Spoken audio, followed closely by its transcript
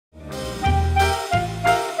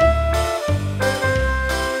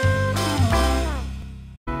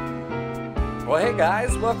Well, hey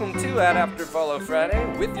guys, welcome to At After Follow Friday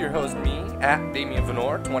with your host, me, at Damien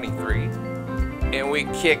Venor, 23. And we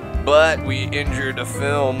kicked butt. We injured a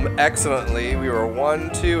film excellently. We were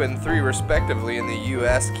 1, 2, and 3 respectively in the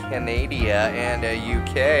US, Canada, and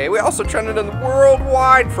UK. We also trended in the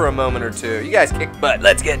worldwide for a moment or two. You guys kicked butt.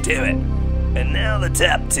 Let's get to it. And now the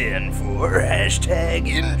top 10 for hashtag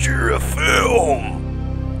injure a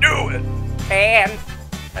film. Do it. And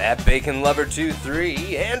at Bacon Lover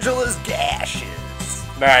 23, Angela's gashes.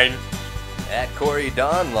 9. At Corey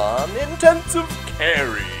Donlon, intensive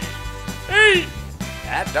carry. 8.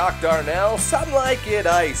 At Doc Darnell, some like it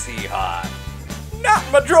icy hot. Not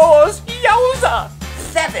my drawers, yowza.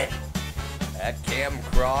 7. At Cam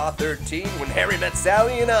Craw 13, when Harry met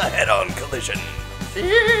Sally in a head-on collision.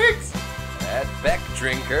 6. At Beck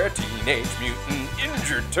Drinker, Teenage Mutant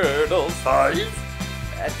Injured Turtles. 5.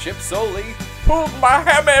 At Chip Soley, pulled my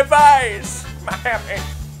hammy vice. My hammy.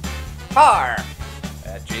 4.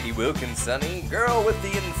 At JD Wilkinsonny, girl with the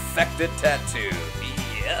infected tattoo.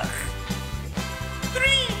 Yuck.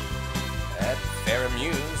 3. At Farrah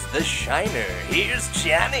Muse, the Shiner. Here's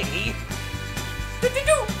Johnny.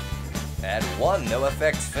 52. At one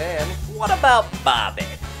NoFX fan, what about Bobby?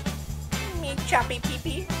 Me choppy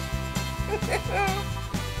pee-pee.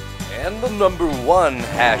 And the number 1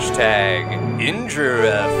 hashtag injure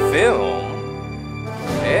a film.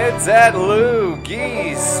 It's at Lou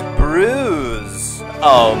Geese Bruise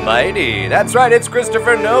Almighty. That's right, it's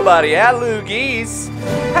Christopher Nobody at Lou Geese.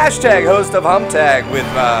 Hashtag host of Humtag with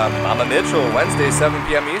Mama Mitchell, Wednesday 7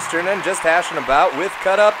 p.m. Eastern, and just hashing about with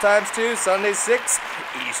Cut Up ×2, Sunday 6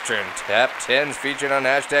 Eastern. Top 10s featured on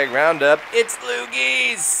hashtag Roundup. It's Lou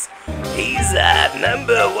Geese. He's at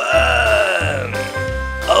number 1.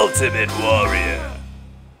 Ultimate Warrior.